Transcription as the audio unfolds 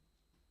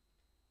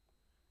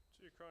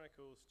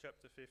Chronicles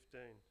chapter 15.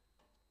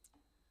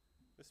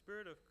 The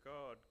Spirit of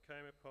God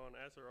came upon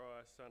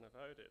Azariah son of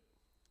Oded.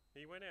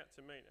 He went out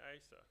to meet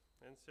Asa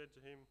and said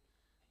to him,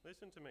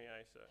 "Listen to me,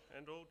 Asa,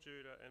 and all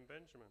Judah and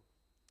Benjamin.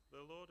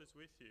 The Lord is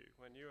with you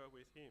when you are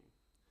with him.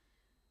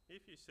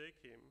 If you seek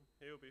him,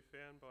 he will be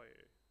found by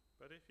you,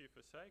 but if you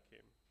forsake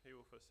him, he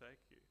will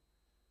forsake you."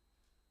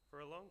 For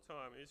a long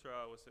time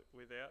Israel was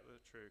without the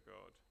true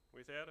God,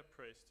 without a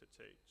priest to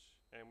teach,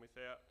 and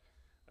without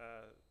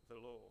the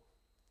law.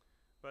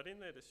 But in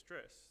their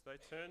distress they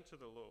turned to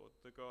the Lord,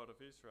 the God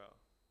of Israel,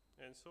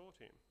 and sought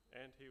him,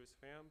 and he was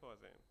found by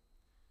them.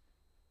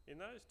 In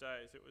those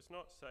days it was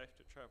not safe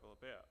to travel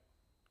about,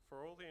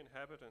 for all the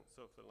inhabitants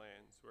of the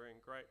lands were in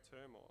great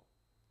turmoil.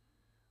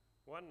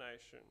 One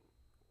nation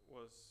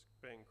was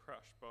being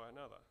crushed by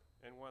another,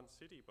 and one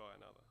city by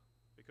another,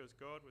 because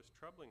God was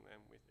troubling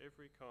them with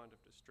every kind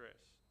of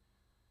distress.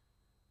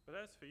 But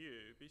as for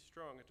you, be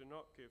strong and do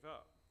not give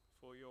up,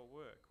 for your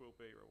work will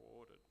be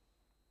rewarded.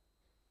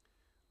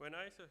 When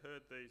Asa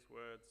heard these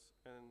words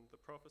and the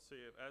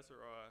prophecy of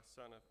Azariah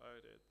son of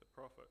Oded the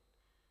prophet,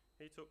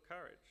 he took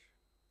courage.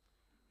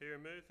 He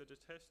removed the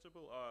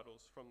detestable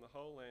idols from the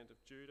whole land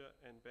of Judah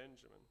and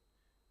Benjamin,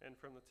 and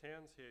from the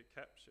towns he had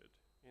captured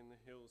in the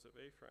hills of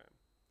Ephraim.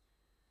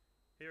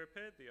 He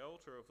repaired the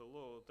altar of the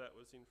Lord that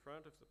was in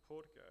front of the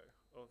portico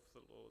of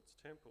the Lord's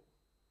temple.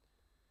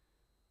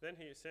 Then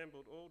he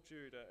assembled all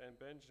Judah and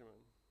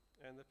Benjamin,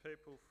 and the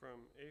people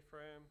from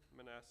Ephraim,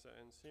 Manasseh,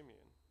 and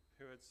Simeon,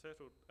 who had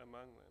settled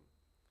among them,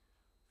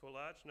 for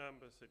large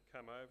numbers had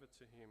come over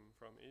to him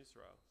from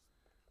Israel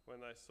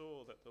when they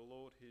saw that the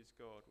Lord his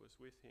God was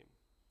with him.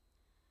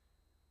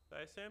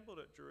 They assembled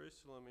at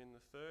Jerusalem in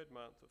the 3rd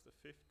month of the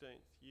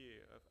 15th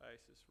year of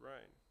Asa's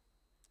reign.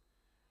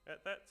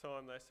 At that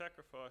time they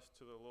sacrificed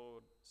to the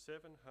Lord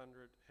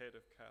 700 head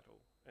of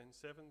cattle and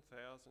 7,000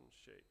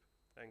 sheep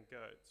and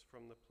goats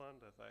from the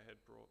plunder they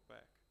had brought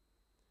back.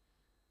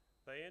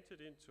 They entered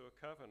into a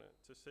covenant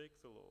to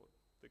seek the Lord,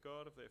 the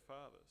God of their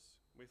fathers,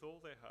 with all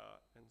their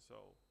heart and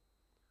soul.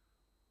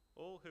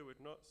 All who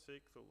would not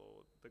seek the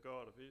Lord, the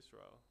God of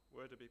Israel,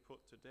 were to be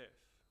put to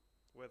death,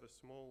 whether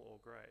small or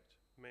great,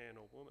 man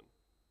or woman.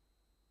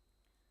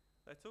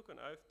 They took an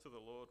oath to the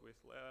Lord with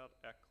loud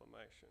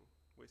acclamation,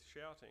 with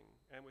shouting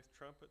and with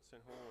trumpets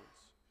and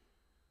horns.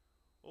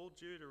 All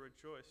Judah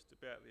rejoiced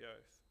about the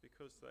oath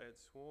because they had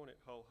sworn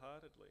it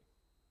wholeheartedly.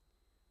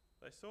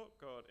 They sought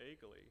God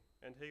eagerly,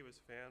 and he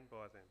was found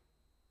by them.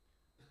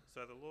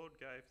 So the Lord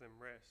gave them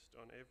rest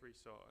on every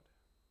side.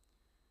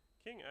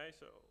 King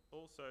Asa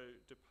also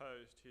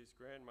deposed his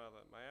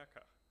grandmother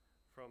Maacah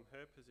from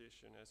her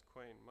position as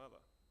queen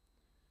mother,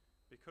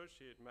 because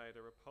she had made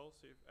a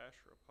repulsive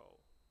Asherah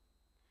pole.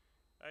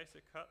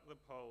 Asa cut the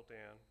pole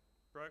down,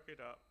 broke it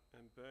up,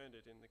 and burned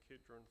it in the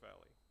Kidron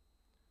Valley.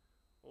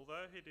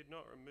 Although he did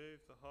not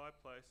remove the high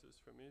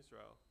places from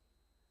Israel,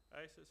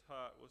 Asa's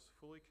heart was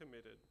fully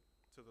committed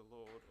to the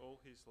Lord all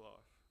his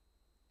life.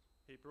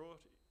 He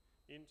brought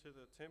into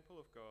the temple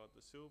of God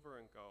the silver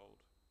and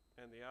gold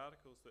and the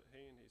articles that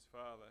he and his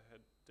father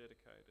had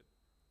dedicated.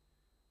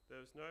 There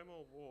was no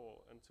more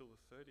war until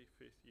the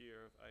 35th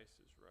year of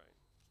Asa's reign.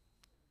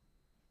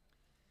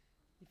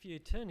 If you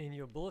turn in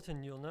your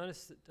bulletin, you'll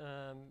notice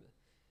that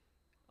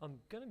I'm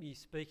going to be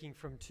speaking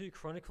from 2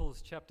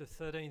 Chronicles chapter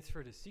 13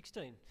 through to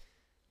 16.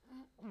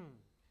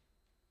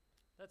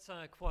 That's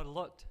quite a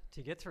lot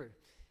to get through.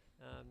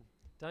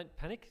 Don't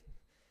panic.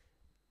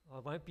 I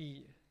won't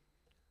be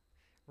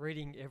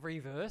reading every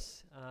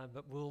verse,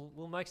 but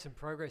we'll make some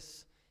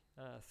progress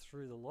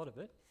through the lot of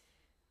it.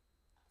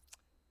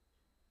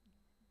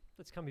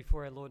 Let's come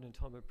before our Lord in a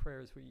time of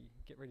prayer as we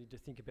get ready to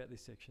think about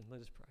this section.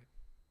 Let us pray.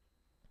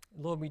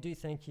 Lord, we do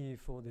thank you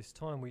for this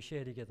time we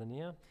share together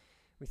now.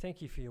 We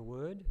thank you for your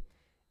word,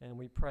 and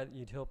we pray that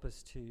you'd help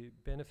us to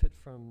benefit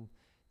from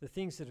the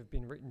things that have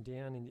been written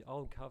down in the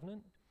Old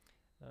Covenant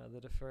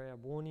that are for our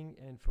warning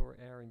and for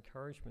our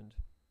encouragement.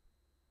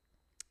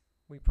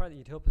 We pray that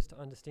you'd help us to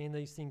understand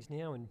these things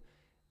now and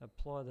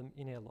apply them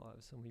in our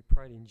lives, and we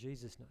pray it in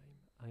Jesus' name.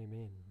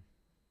 Amen.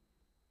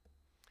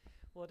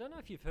 Well, I don't know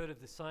if you've heard of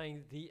the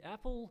saying, the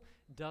apple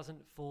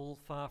doesn't fall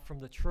far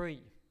from the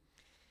tree.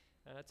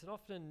 It's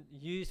often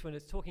used when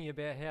it's talking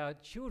about how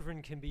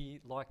children can be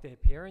like their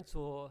parents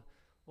or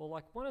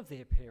like one of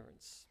their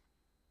parents.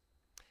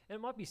 And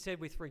it might be said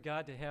with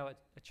regard to how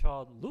a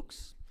child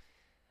looks,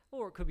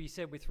 or it could be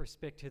said with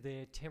respect to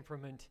their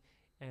temperament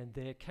and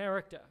their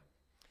character.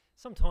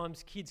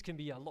 Sometimes kids can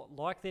be a lot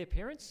like their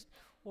parents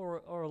or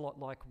a lot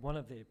like one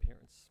of their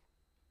parents.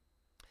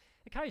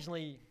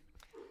 Occasionally,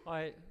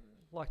 I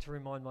like to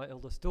remind my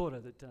eldest daughter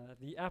that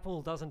the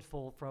apple doesn't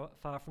fall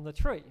far from the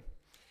tree.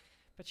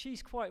 But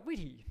she's quite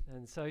witty,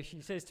 and so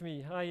she says to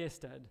me, "Oh yes,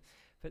 Dad,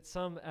 but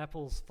some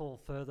apples fall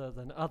further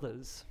than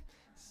others."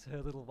 It's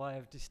her little way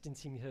of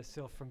distancing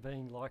herself from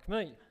being like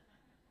me.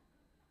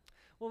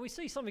 Well, we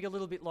see something a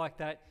little bit like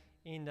that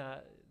in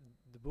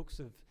the books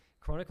of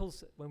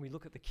Chronicles when we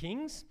look at the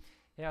kings,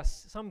 how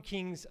some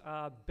kings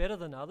are better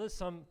than others,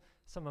 some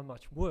are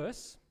much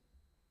worse.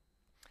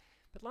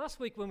 But last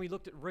week when we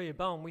looked at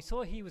Rehoboam, we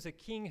saw he was a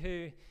king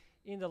who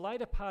in the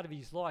later part of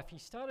his life, he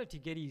started to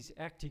get his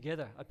act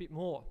together a bit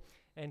more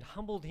and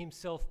humbled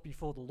himself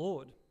before the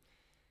Lord.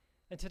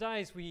 And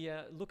today, as we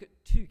look at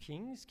two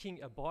kings, King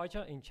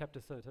Abijah in chapter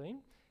 13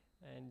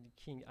 and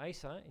King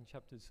Asa in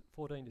chapters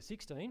 14 to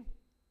 16,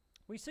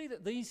 we see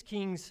that these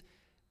kings,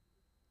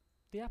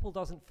 the apple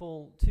doesn't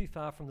fall too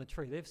far from the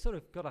tree. They've sort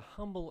of got a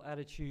humble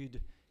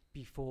attitude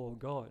before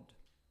God.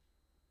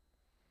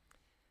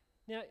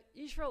 Now,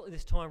 Israel at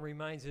this time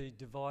remains a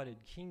divided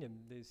kingdom.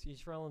 There's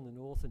Israel in the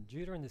north and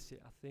Judah in the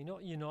south. They're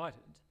not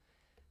united.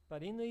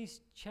 But in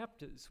these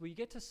chapters, we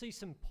get to see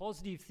some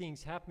positive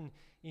things happen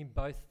in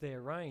both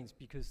their reigns,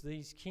 because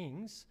these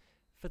kings,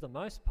 for the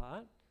most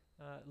part,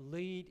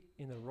 lead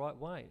in the right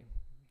way.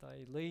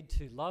 They lead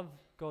to love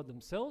God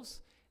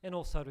themselves and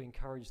also to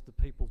encourage the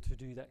people to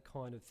do that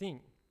kind of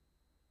thing.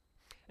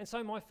 And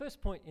so my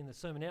first point in the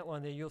sermon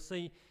outline there, you'll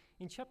see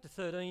in chapter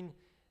 13,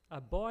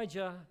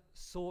 Abijah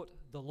sought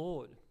the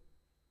Lord.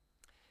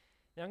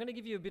 Now I'm going to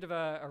give you a bit of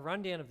a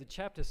rundown of the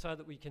chapter so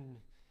that we can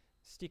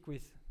stick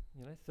with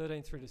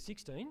 13 through to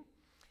 16.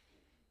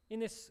 In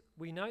this,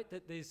 we note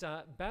that there's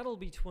a battle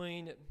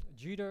between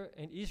Judah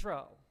and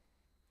Israel.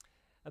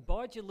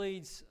 Abijah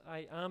leads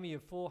an army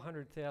of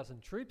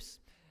 400,000 troops,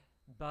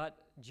 but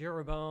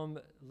Jeroboam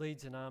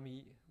leads an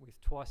army with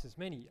twice as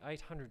many,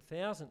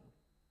 800,000.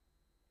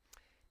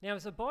 Now,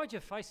 as Abijah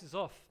faces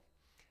off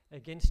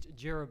against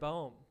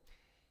Jeroboam,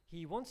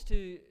 he wants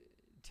to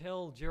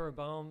tell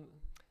Jeroboam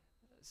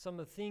some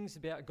of the things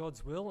about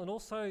God's will and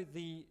also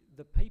the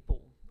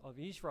people of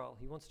Israel.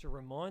 He wants to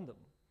remind them.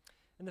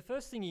 And the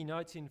first thing he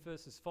notes in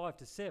verses 5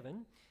 to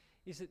 7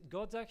 is that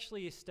God's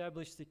actually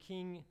established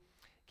the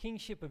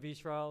kingship of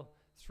Israel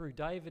through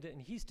David and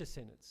his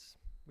descendants,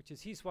 which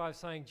is his way of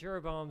saying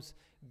Jeroboam's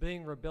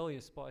being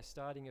rebellious by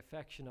starting a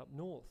faction up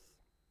north.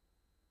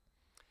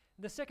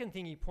 The second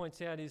thing he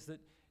points out is that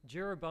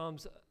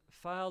Jeroboam's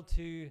failed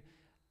to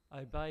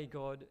obey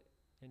God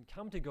and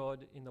come to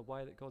God in the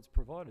way that God's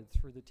provided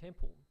through the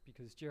temple,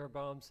 because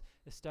Jeroboam's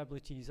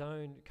established his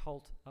own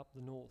cult up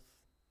the north.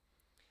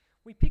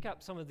 We pick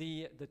up some of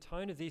the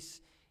tone of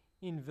this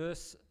in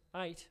verse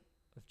 8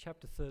 of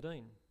chapter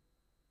 13.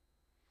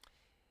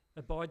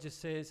 Abijah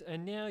says,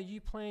 "And now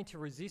you plan to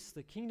resist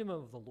the kingdom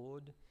of the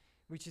Lord,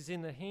 which is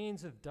in the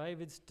hands of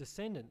David's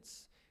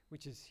descendants,"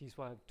 which is his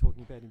way of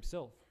talking about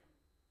himself.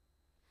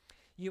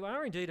 "You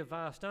are indeed a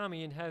vast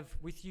army and have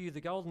with you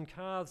the golden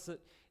calves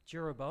that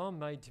Jeroboam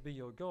made to be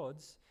your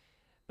gods.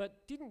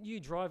 But didn't you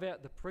drive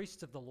out the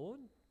priests of the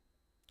Lord,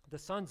 the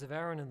sons of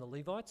Aaron and the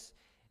Levites,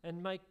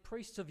 and make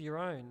priests of your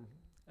own,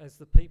 as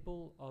the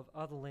people of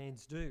other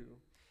lands do?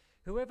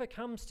 Whoever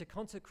comes to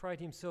consecrate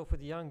himself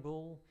with a young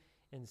bull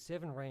and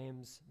 7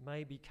 rams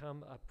may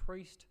become a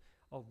priest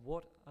of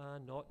what are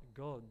not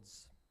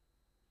gods."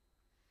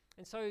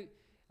 And so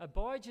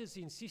Abijah's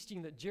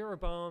insisting that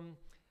Jeroboam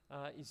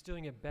is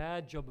doing a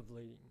bad job of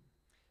leading,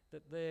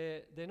 that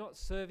they're not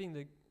serving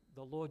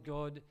the Lord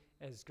God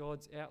as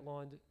God's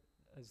outlined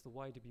as the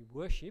way to be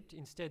worshipped.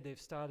 Instead, they've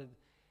started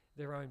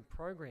their own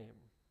program.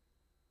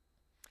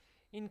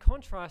 In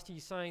contrast,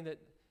 he's saying that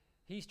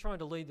he's trying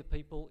to lead the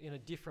people in a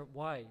different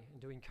way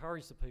and to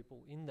encourage the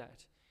people in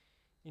that.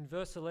 In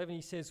verse 11,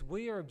 he says,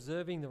 "We are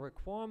observing the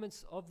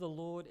requirements of the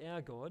Lord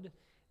our God,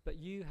 but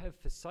you have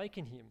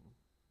forsaken him."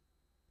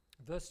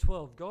 Verse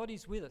 12, "God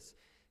is with us.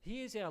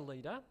 He is our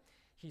leader.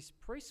 His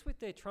priests with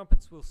their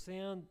trumpets will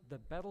sound the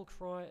battle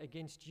cry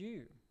against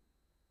you.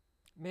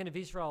 Men of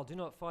Israel, do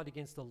not fight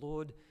against the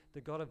Lord,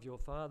 the God of your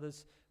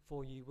fathers,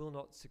 for you will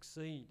not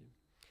succeed."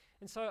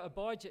 And so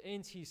Abijah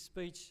ends his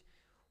speech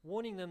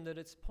warning them that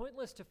it's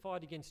pointless to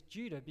fight against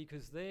Judah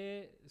because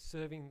they're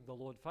serving the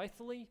Lord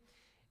faithfully,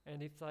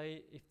 and if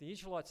the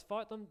Israelites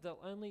fight them, they'll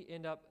only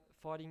end up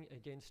fighting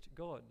against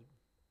God.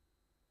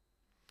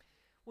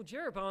 Well,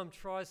 Jeroboam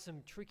tries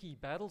some tricky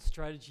battle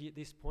strategy at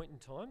this point in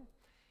time,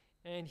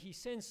 and he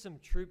sends some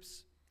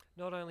troops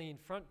not only in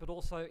front but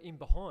also in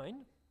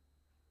behind.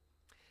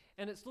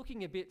 And it's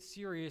looking a bit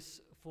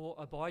serious for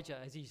Abijah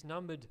as he's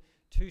numbered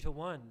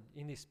 2-1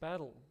 in this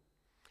battle.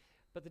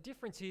 But the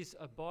difference is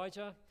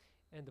Abijah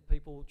and the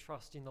people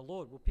trust in the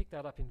Lord. We'll pick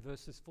that up in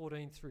verses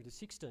 14 through to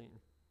 16.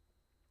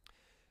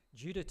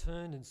 "Judah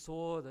turned and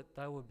saw that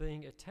they were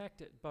being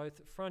attacked at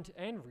both front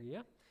and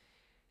rear.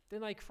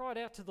 Then they cried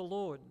out to the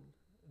Lord.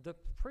 The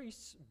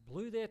priests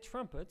blew their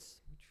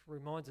trumpets," which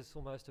reminds us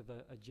almost of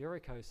a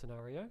Jericho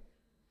scenario,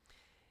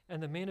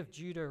 "and the men of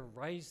Judah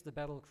raised the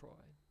battle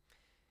cry.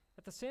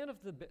 At the sound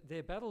of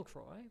their battle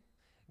cry,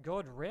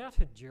 God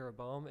routed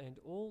Jeroboam and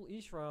all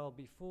Israel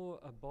before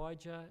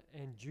Abijah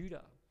and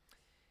Judah.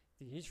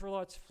 The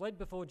Israelites fled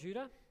before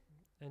Judah,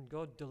 and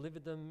God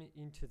delivered them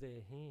into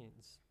their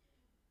hands."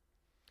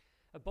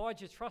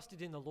 Abijah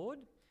trusted in the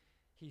Lord.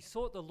 He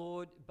sought the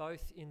Lord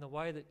both in the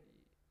way that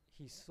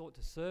he sought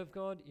to serve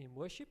God in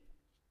worship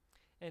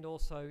and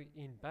also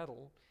in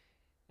battle.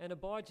 And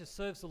Abijah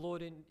serves the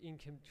Lord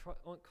in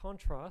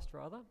contrast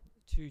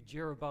to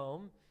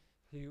Jeroboam,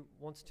 who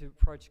wants to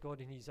approach God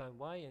in his own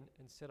way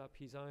and set up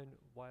his own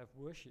way of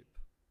worship.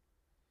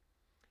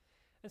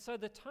 And so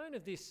the tone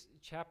of this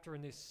chapter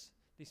and this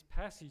this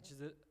passage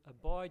that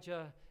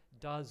Abijah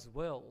does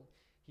well.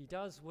 He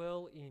does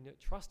well in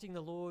trusting the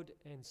Lord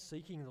and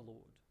seeking the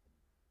Lord.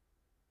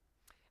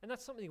 And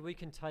that's something we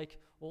can take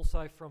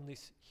also from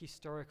this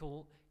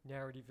historical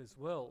narrative as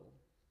well.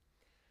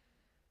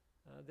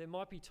 There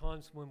might be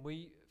times when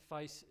we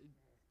face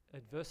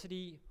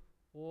adversity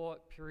or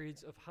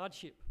periods of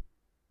hardship.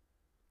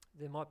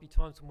 There might be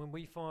times when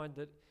we find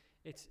that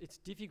it's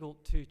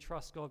difficult to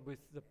trust God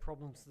with the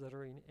problems that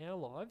are in our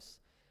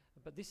lives,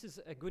 but this is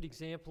a good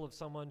example of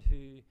someone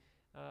who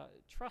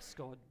trusts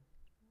God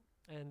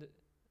and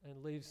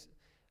leaves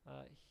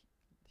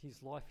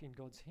his life in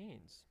God's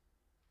hands.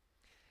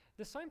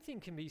 The same thing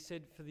can be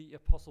said for the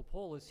Apostle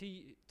Paul as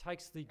he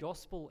takes the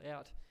gospel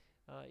out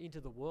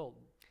into the world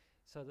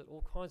so that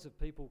all kinds of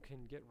people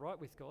can get right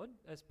with God.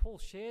 As Paul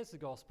shares the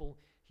gospel,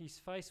 he's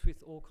faced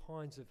with all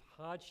kinds of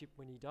hardship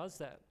when he does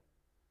that.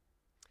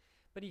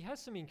 But he has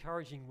some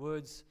encouraging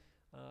words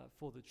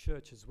for the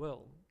church as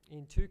well.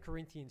 In 2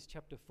 Corinthians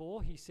chapter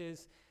 4, he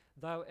says,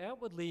 "Though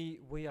outwardly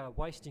we are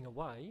wasting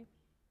away,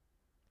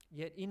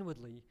 yet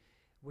inwardly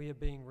we are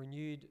being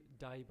renewed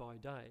day by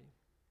day.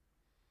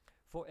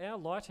 For our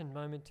light and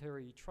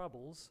momentary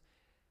troubles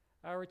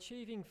are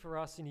achieving for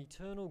us an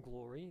eternal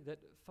glory that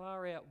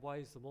far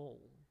outweighs them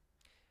all.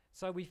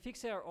 So we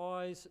fix our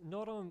eyes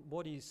not on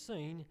what is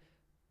seen,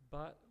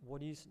 but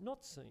what is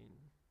not seen.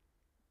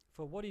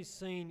 For what is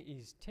seen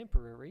is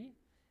temporary,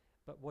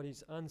 but what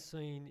is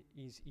unseen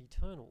is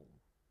eternal."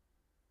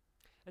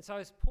 And so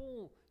as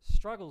Paul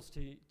struggles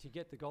to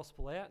get the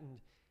gospel out and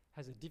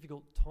has a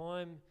difficult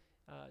time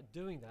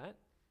doing that,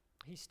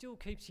 he still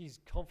keeps his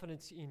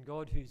confidence in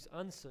God who's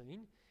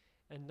unseen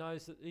and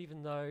knows that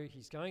even though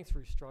he's going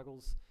through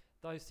struggles,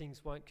 those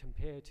things won't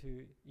compare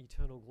to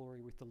eternal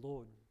glory with the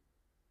Lord.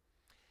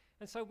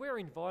 And so we're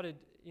invited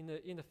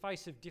in the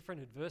face of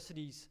different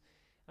adversities,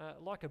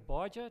 like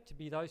Abijah, to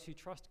be those who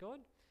trust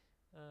God,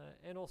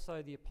 and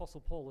also the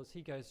Apostle Paul, as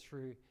he goes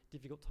through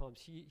difficult times,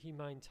 he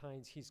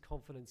maintains his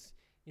confidence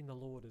in the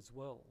Lord as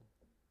well.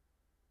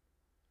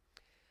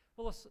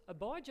 Well,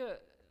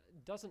 Abijah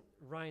doesn't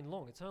reign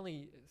long. It's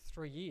only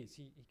 3 years.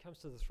 He comes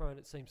to the throne,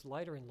 it seems,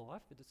 later in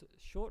life, but it's a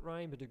short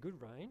reign, but a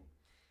good reign.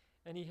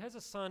 And he has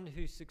a son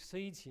who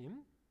succeeds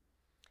him.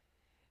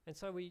 And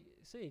so we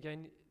see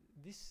again,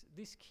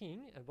 this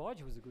king,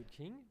 Abijah was a good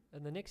king,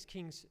 and the next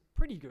king's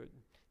pretty good.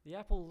 The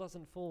apple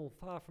doesn't fall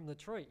far from the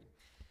tree.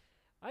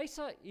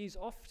 Asa is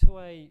off to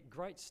a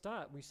great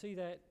start. We see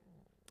that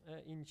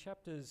in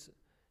chapters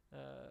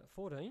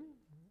 14,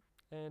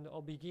 and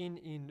I'll begin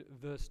in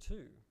verse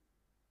 2.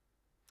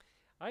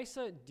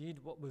 Asa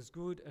did what was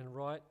good and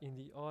right in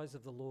the eyes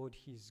of the Lord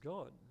his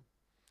God.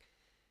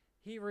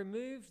 He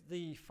removed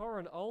the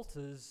foreign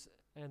altars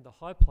and the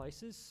high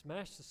places,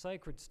 smashed the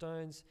sacred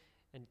stones,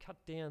 and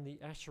cut down the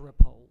Asherah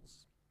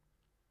poles.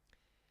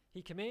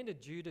 He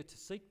commanded Judah to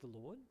seek the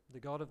Lord,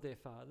 the God of their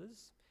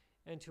fathers,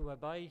 and to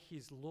obey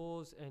his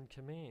laws and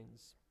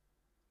commands.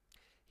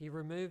 He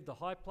removed the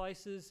high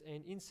places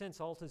and incense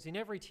altars in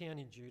every town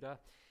in Judah,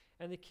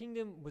 and the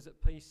kingdom was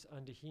at peace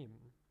under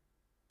him.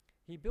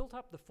 He built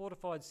up the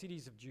fortified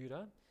cities of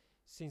Judah,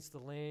 since the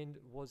land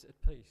was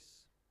at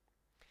peace.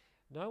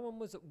 No one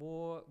was at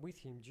war with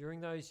him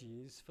during those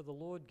years, for the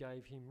Lord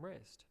gave him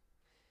rest.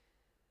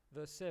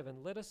 Verse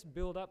 7, "Let us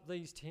build up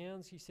these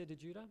towns," he said to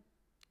Judah,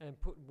 "and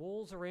put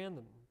walls around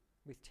them,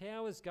 with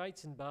towers,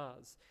 gates and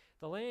bars.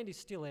 The land is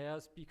still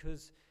ours,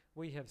 because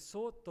we have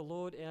sought the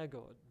Lord our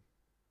God.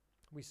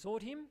 We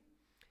sought him,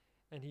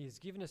 and he has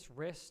given us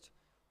rest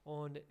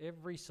on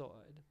every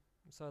side."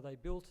 So they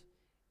built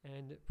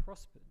and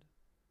prospered.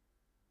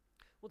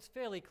 Well, it's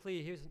fairly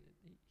clear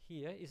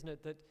here, isn't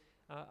it, that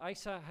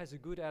Asa has a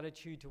good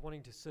attitude to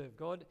wanting to serve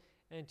God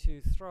and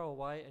to throw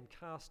away and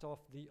cast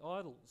off the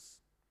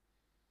idols.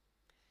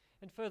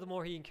 And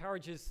furthermore, he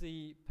encourages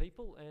the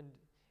people and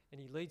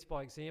he leads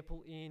by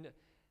example in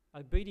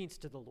obedience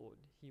to the Lord.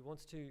 He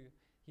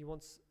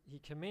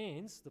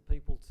commands the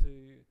people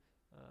to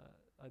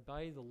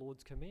obey the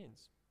Lord's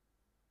commands.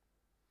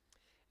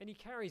 And he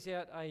carries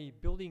out a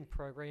building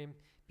program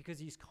because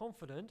he's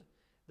confident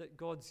that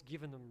God's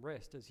given them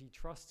rest as he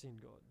trusts in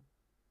God.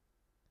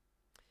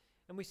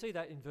 And we see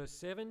that in verse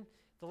 7.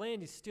 "The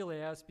land is still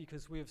ours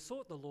because we have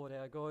sought the Lord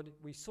our God.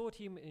 We sought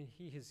him and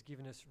he has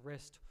given us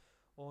rest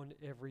on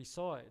every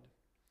side."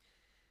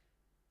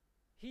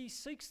 He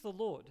seeks the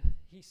Lord.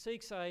 He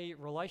seeks a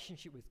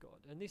relationship with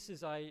God. And this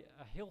is a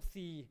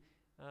healthy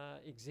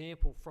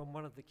example from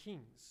one of the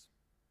kings.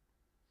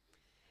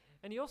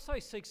 And he also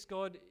seeks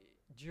God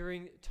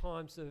during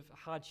times of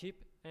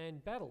hardship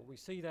and battle. We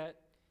see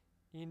that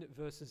in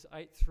verses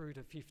 8 through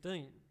to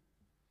 15.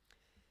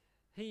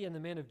 He and the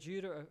men of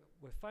Judah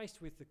were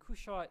faced with the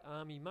Cushite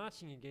army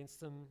marching against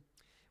them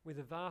with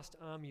a vast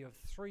army of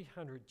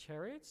 300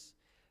 chariots.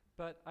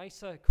 But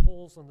Asa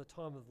calls on the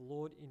time of the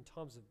Lord in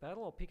times of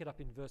battle. I'll pick it up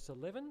in verse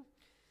 11.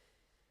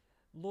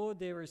 "Lord,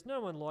 there is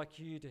no one like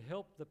you to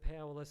help the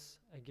powerless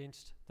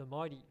against the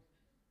mighty.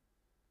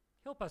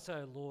 Help us,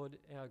 O Lord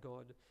our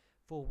God,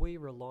 for we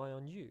rely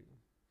on you.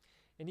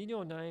 And in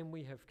your name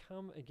we have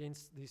come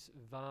against this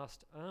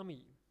vast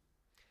army.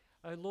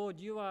 O Lord,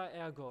 you are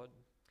our God.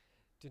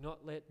 Do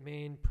not let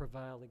man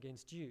prevail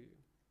against you.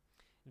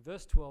 In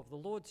verse 12, the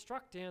Lord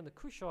struck down the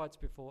Cushites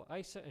before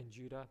Asa and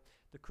Judah.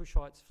 The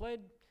Cushites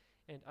fled,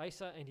 and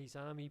Asa and his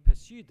army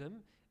pursued them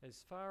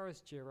as far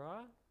as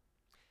Gerar.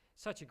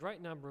 Such a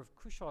great number of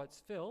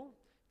Cushites fell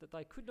that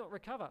they could not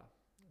recover.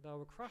 They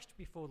were crushed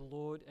before the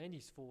Lord and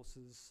his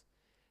forces.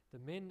 The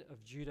men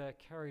of Judah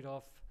carried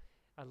off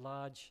a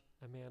large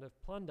amount of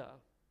plunder.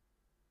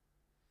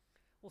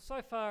 Well,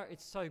 so far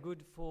it's so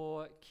good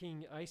for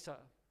King Asa.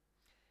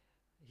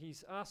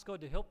 He's asked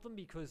God to help them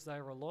because they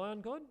rely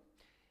on God,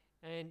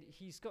 and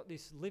he's got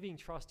this living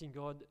trust in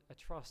God, a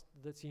trust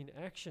that's in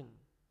action.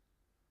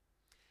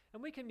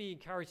 And we can be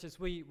encouraged as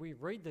we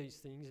read these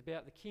things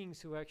about the kings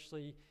who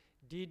actually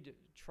did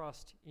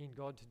trust in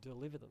God to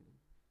deliver them.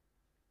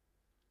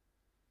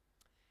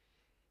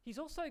 He's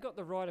also got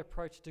the right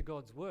approach to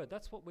God's word.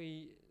 That's what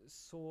we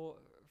saw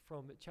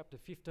from chapter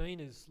 15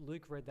 as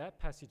Luke read that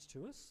passage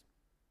to us.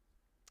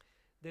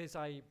 There's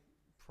a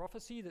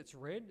prophecy that's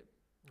read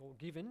or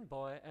given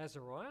by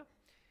Azariah,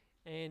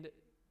 and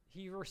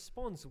he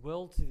responds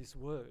well to this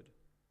word.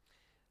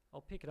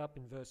 I'll pick it up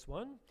in verse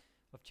 1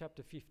 of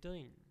chapter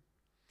 15.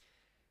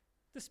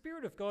 The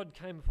Spirit of God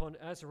came upon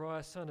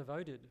Azariah, son of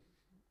Oded.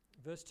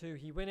 Verse 2,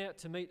 he went out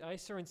to meet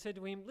Asa and said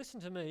to him,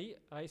 "Listen to me,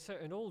 Asa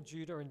and all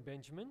Judah and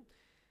Benjamin.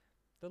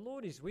 The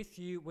Lord is with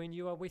you when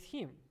you are with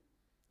him.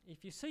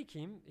 If you seek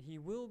him, he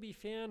will be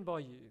found by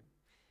you.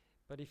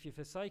 But if you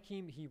forsake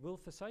him, he will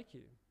forsake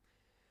you."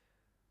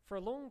 For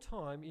a long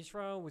time,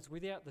 Israel was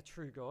without the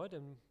true God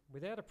and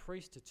without a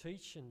priest to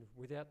teach and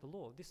without the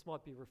law. This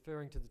might be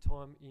referring to the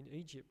time in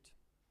Egypt.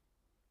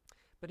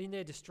 But in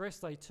their distress,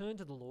 they turned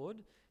to the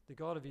Lord, the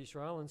God of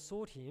Israel, and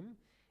sought him,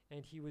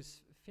 and he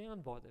was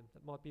found by them.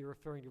 That might be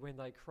referring to when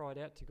they cried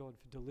out to God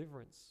for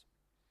deliverance.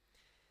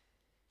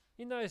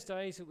 In those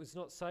days, it was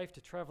not safe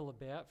to travel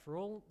about, for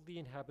all the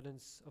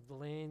inhabitants of the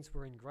lands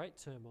were in great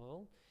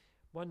turmoil.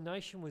 One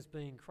nation was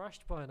being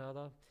crushed by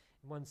another,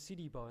 and one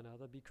city by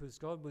another, because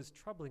God was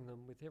troubling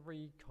them with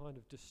every kind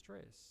of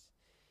distress.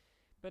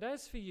 But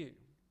as for you,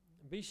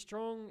 be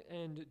strong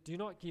and do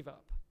not give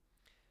up,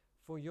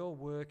 for your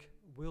work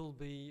will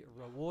be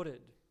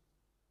rewarded.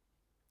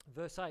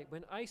 Verse 8,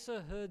 when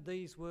Asa heard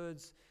these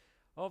words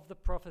of the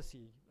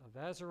prophecy of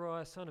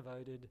Azariah, son of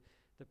Oded,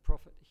 the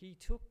prophet, he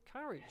took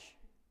courage.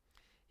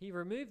 He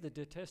removed the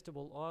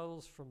detestable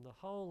idols from the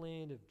whole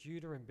land of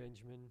Judah and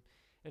Benjamin,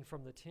 and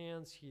from the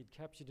towns he had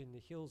captured in the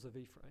hills of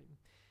Ephraim.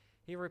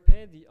 He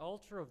repaired the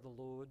altar of the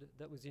Lord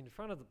that was in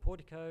front of the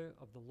portico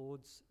of the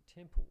Lord's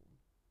temple.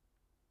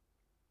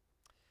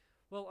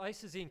 Well,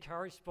 Asa's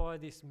encouraged by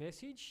this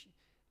message.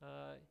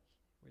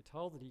 We're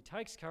told that he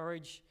takes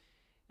courage,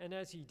 and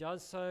as he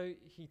does so,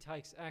 he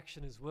takes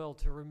action as well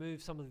to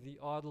remove some of the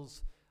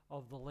idols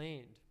of the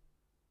land.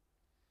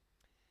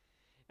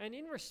 And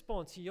in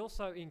response, he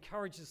also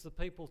encourages the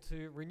people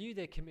to renew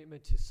their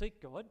commitment to seek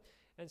God,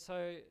 and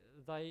so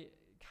they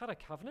cut a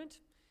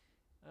covenant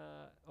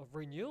of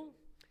renewal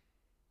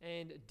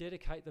and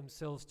dedicate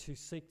themselves to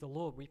seek the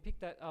Lord. We pick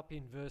that up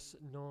in verse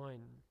 9.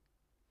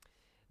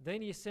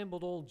 Then he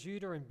assembled all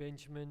Judah and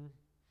Benjamin,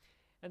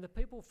 and the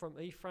people from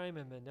Ephraim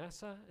and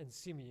Manasseh and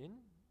Simeon,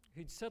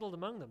 who'd settled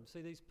among them.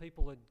 See, these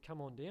people had come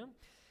on down.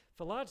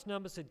 For large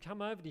numbers had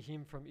come over to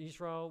him from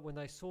Israel when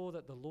they saw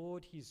that the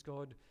Lord his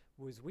God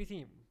was with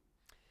him.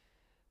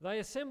 They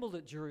assembled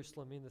at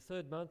Jerusalem in the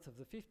 3rd month of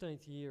the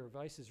 15th year of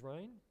Asa's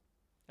reign.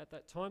 At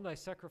that time they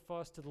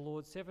sacrificed to the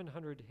Lord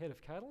 700 head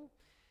of cattle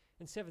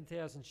and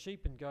 7,000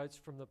 sheep and goats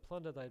from the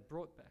plunder they had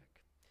brought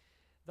back.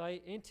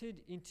 They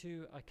entered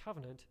into a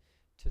covenant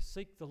to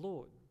seek the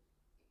Lord,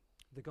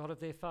 the God of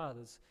their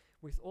fathers,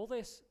 with all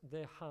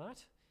their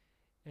heart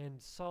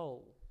and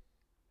soul.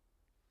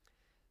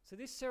 So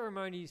this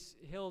ceremony is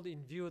held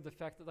in view of the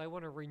fact that they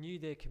want to renew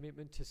their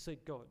commitment to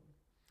seek God.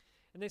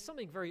 And there's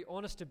something very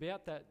honest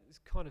about that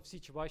kind of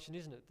situation,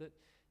 isn't it?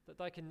 That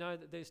they can know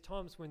that there's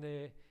times when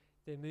they're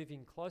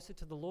moving closer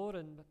to the Lord,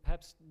 and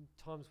perhaps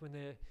times when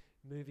they're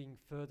moving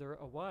further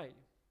away.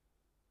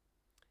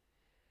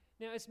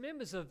 Now, as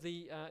members of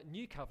the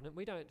new covenant,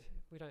 we don't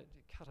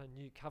cut a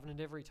new covenant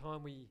every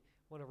time we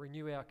want to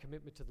renew our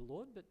commitment to the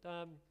Lord,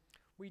 but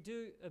we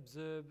do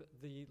observe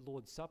the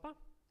Lord's Supper.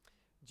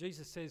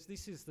 Jesus says,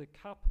 "This is the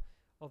cup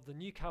of the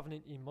new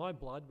covenant in my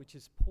blood, which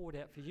is poured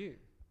out for you."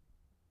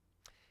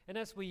 And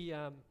as we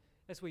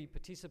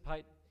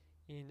participate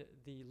in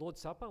the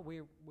Lord's Supper,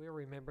 we're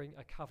remembering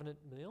a covenant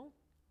meal,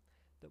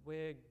 that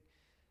we're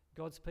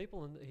God's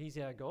people and he's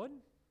our God,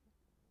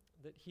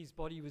 that his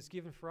body was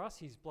given for us,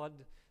 his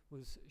blood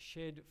was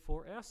shed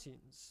for our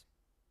sins.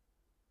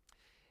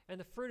 And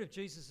the fruit of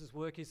Jesus'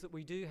 work is that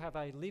we do have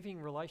a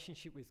living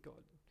relationship with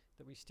God,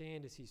 that we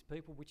stand as his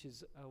people, which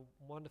is a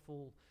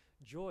wonderful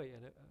joy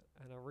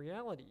and a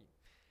reality.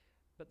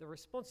 But the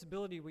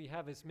responsibility we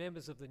have as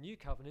members of the new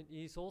covenant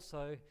is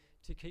also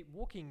to keep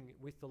walking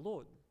with the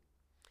Lord.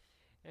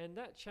 And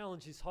that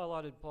challenge is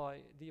highlighted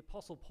by the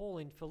Apostle Paul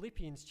in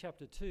Philippians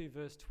chapter 2,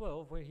 verse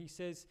 12, where he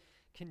says,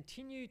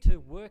 "Continue to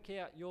work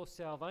out your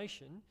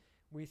salvation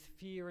with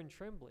fear and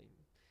trembling."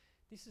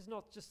 this is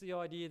not just the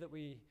idea that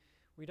we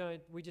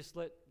just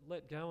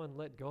let go and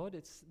let God.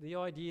 It's the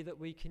idea that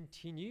we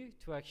continue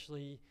to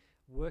actually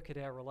work at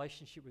our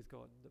relationship with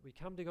God, that we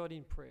come to God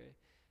in prayer,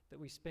 that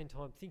we spend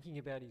time thinking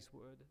about his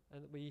word,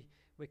 and that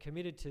we're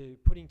committed to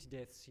putting to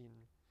death sin.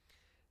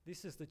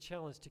 This is the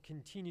challenge, to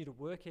continue to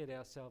work out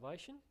our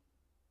salvation.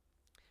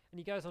 And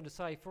he goes on to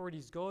say, for it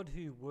is God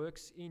who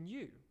works in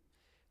you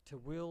to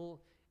will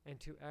and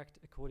to act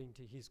according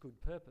to his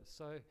good purpose.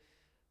 So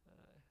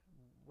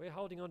we're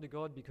holding on to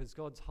God because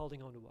God's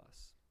holding on to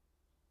us.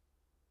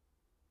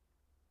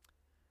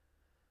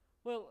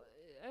 Well,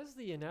 as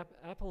the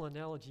apple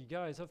analogy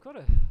goes, I've got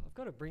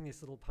to bring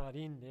this little part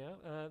in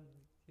now.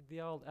 The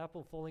old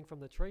apple falling from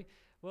the tree.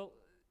 Well,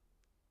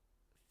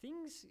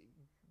 things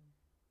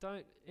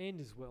don't end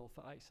as well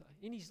for Asa.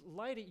 In his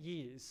later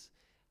years,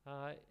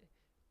 I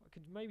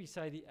could maybe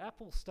say the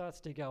apple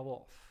starts to go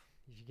off,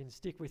 if you can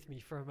stick with me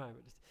for a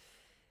moment.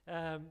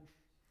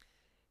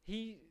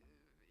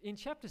 In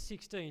chapter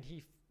 16,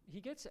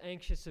 he gets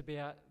anxious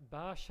about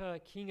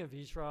Baasha, king of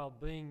Israel,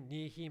 being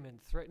near him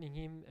and threatening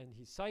him and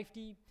his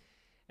safety.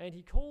 And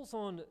he calls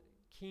on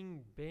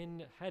King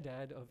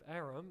Ben-Hadad of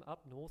Aram,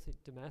 up north at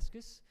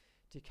Damascus,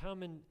 to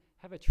come and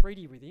have a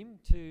treaty with him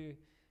to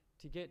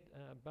get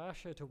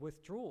Baasha to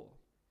withdraw.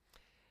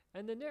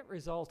 And the net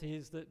result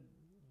is that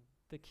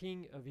the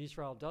king of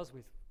Israel does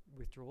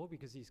withdraw,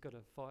 because he's got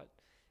to fight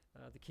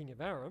the king of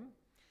Aram.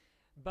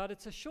 But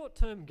it's a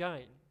short-term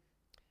gain.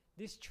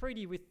 This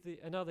treaty with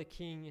another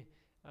king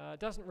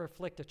doesn't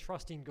reflect a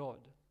trust in God.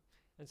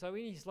 And so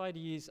in his later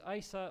years,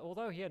 Asa,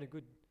 although he had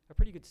a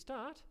pretty good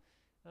start,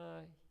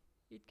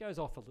 it goes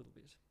off a little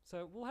bit.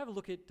 So we'll have a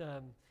look at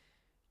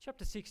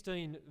chapter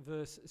 16,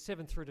 verse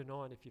 7 through to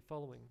 9, if you're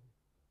following.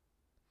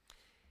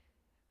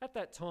 At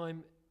that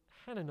time,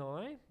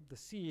 Hanani, the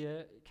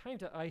seer, came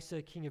to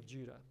Asa, king of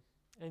Judah,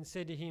 and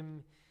said to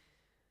him,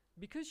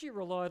 because you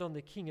relied on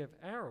the king of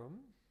Aram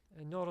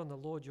and not on the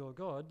Lord your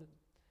God,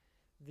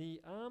 the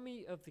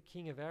army of the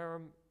king of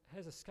Aram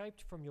has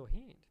escaped from your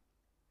hand.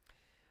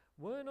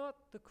 Were not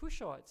the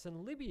Cushites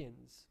and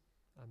Libyans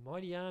a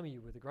mighty army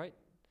with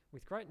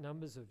great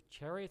numbers of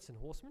chariots and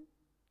horsemen?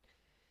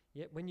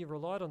 Yet when you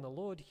relied on the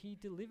Lord, he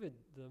delivered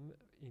them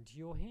into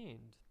your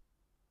hand.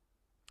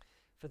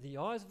 For the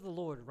eyes of the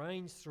Lord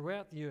range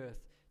throughout the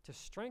earth to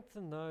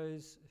strengthen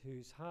those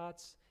whose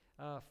hearts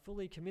are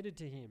fully committed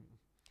to him.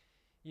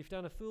 You've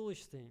done a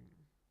foolish thing,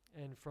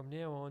 and from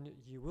now on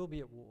you will be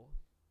at war.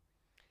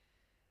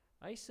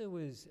 Asa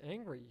was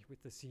angry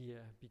with the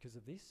seer because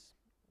of this.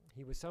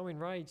 He was so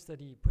enraged that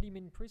he put him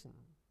in prison.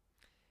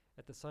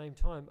 At the same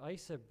time,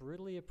 Asa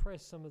brutally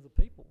oppressed some of the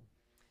people.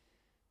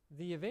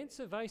 The events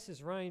of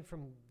Asa's reign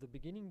from the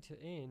beginning to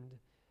end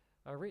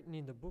are written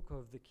in the book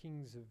of the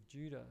kings of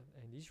Judah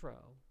and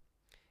Israel.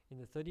 In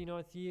the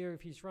 39th year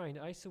of his reign,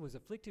 Asa was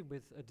afflicted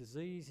with a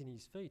disease in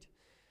his feet.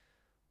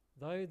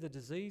 Though the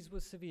disease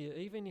was severe,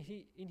 even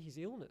in his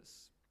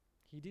illness,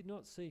 he did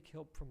not seek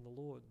help from the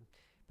Lord,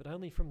 but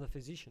only from the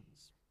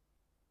physicians.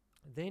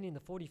 Then in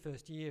the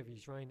 41st year of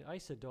his reign,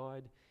 Asa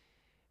died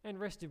and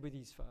rested with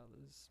his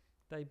fathers.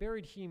 They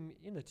buried him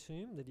in the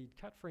tomb that he'd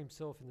cut for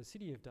himself in the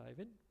city of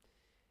David.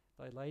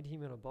 They laid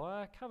him in a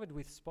bier covered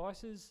with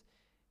spices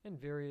and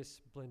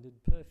various blended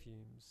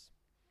perfumes,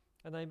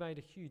 and they made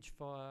a huge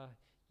fire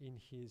in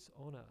his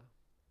honour.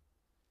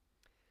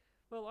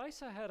 Well,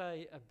 Asa had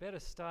a better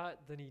start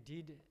than he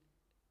did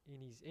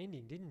in his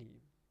ending, didn't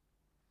he?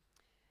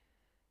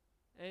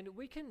 And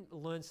we can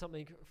learn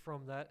something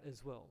from that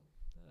as well.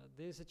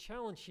 There's a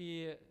challenge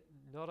here,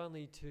 not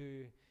only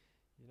to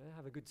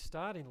have a good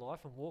start in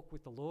life and walk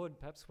with the Lord,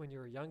 perhaps when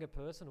you're a younger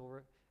person or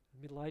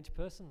a middle-aged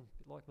person,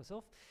 a bit like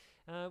myself.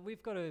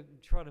 We've got to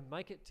try to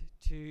make it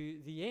to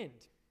the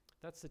end.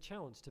 That's the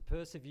challenge, to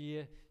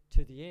persevere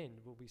to the end.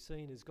 We'll be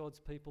seen as God's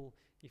people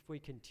if we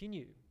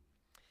continue.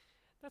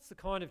 That's the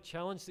kind of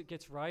challenge that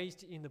gets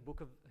raised in the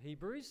book of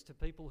Hebrews to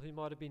people who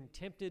might have been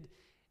tempted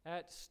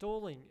at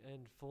stalling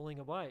and falling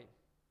away.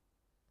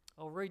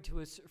 I'll read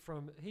to us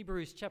from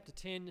Hebrews chapter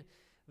 10,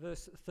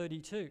 verse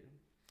 32.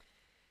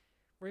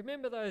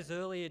 Remember those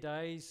earlier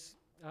days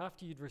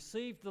after you'd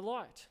received the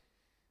light,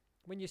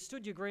 when you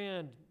stood your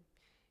ground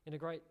in a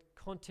great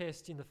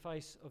contest in the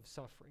face of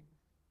suffering.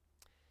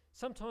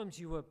 Sometimes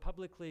you were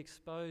publicly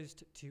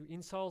exposed to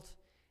insult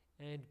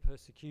and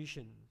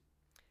persecution.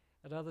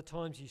 At other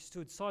times you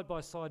stood side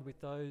by side with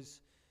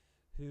those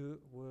who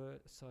were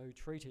so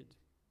treated.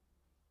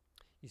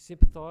 You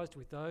sympathised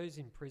with those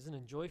in prison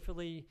and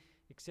joyfully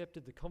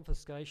accepted the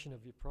confiscation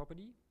of your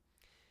property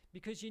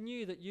because you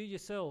knew that you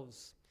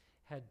yourselves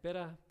had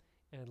better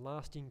and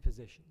lasting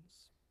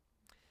possessions.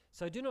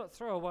 So do not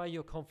throw away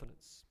your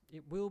confidence.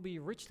 It will be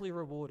richly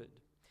rewarded.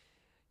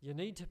 You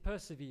need to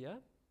persevere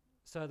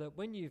so that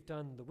when you've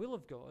done the will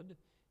of God,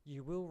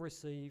 you will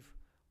receive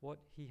what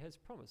he has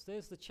promised.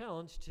 There's the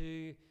challenge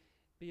to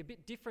be a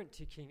bit different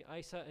to King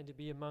Asa and to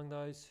be among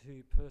those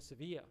who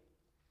persevere.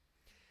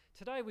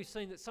 Today we've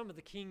seen that some of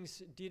the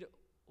kings did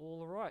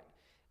all right.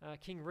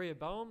 King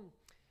Rehoboam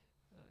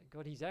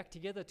got his act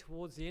together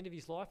towards the end of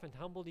his life and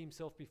humbled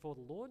himself before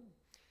the Lord.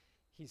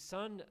 His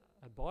son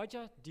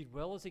Abijah did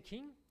well as a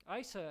king.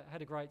 Asa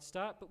had a great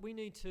start, but we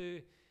need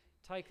to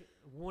take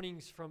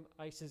warnings from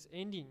Asa's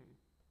ending.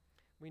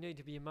 We need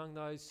to be among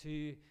those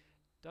who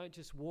don't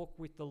just walk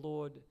with the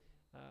Lord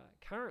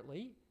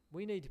currently.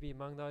 We need to be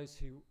among those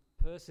who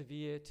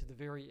persevere to the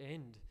very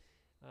end,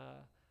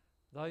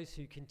 those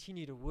who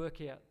continue to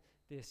work out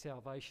their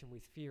salvation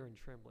with fear and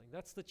trembling.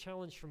 That's the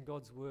challenge from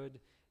God's word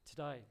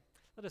today.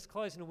 Let us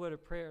close in a word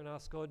of prayer and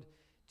ask God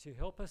to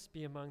help us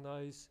be among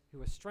those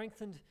who are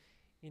strengthened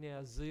in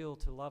our zeal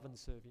to love and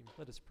serve him.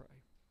 Let us pray.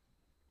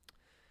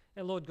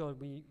 Our Lord God,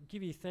 we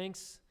give you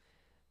thanks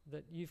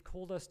that you've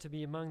called us to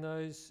be among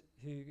those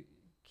who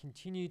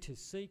continue to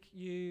seek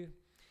you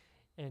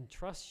and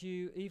trust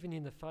you even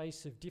in the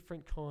face of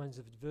different kinds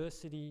of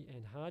adversity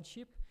and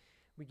hardship.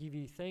 We give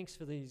you thanks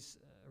for these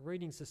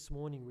readings this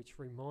morning which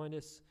remind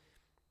us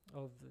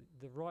of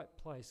the right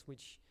place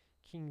which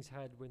kings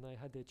had when they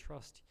had their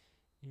trust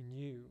in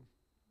you.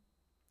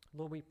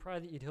 Lord, we pray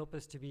that you'd help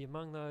us to be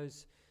among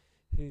those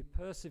who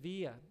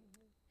persevere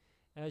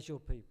as your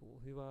people,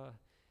 who are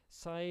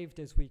saved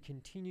as we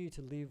continue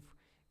to live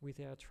with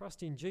our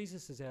trust in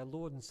Jesus as our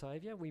Lord and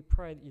Saviour. We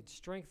pray that you'd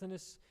strengthen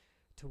us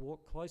to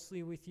walk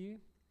closely with you,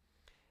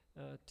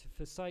 to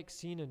forsake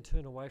sin and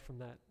turn away from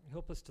that.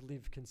 Help us to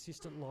live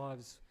consistent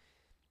lives.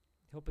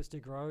 Help us to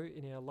grow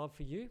in our love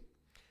for you.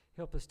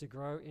 Help us to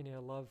grow in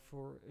our love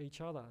for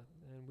each other.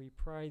 And we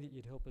pray that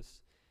you'd help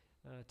us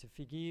to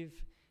forgive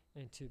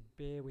and to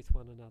bear with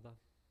one another.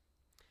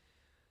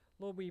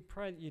 Lord, we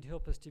pray that you'd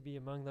help us to be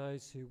among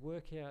those who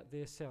work out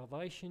their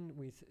salvation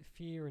with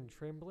fear and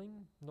trembling,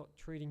 not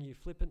treating you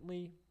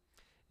flippantly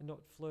and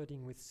not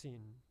flirting with sin.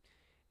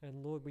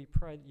 And Lord, we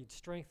pray that you'd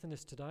strengthen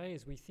us today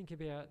as we think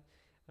about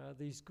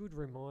these good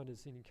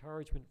reminders and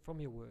encouragement from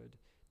your word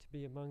to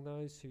be among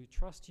those who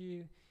trust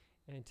you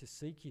and to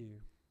seek you.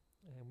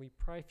 And we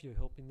pray for your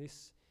help in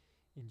this.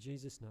 In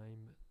Jesus' name,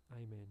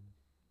 amen.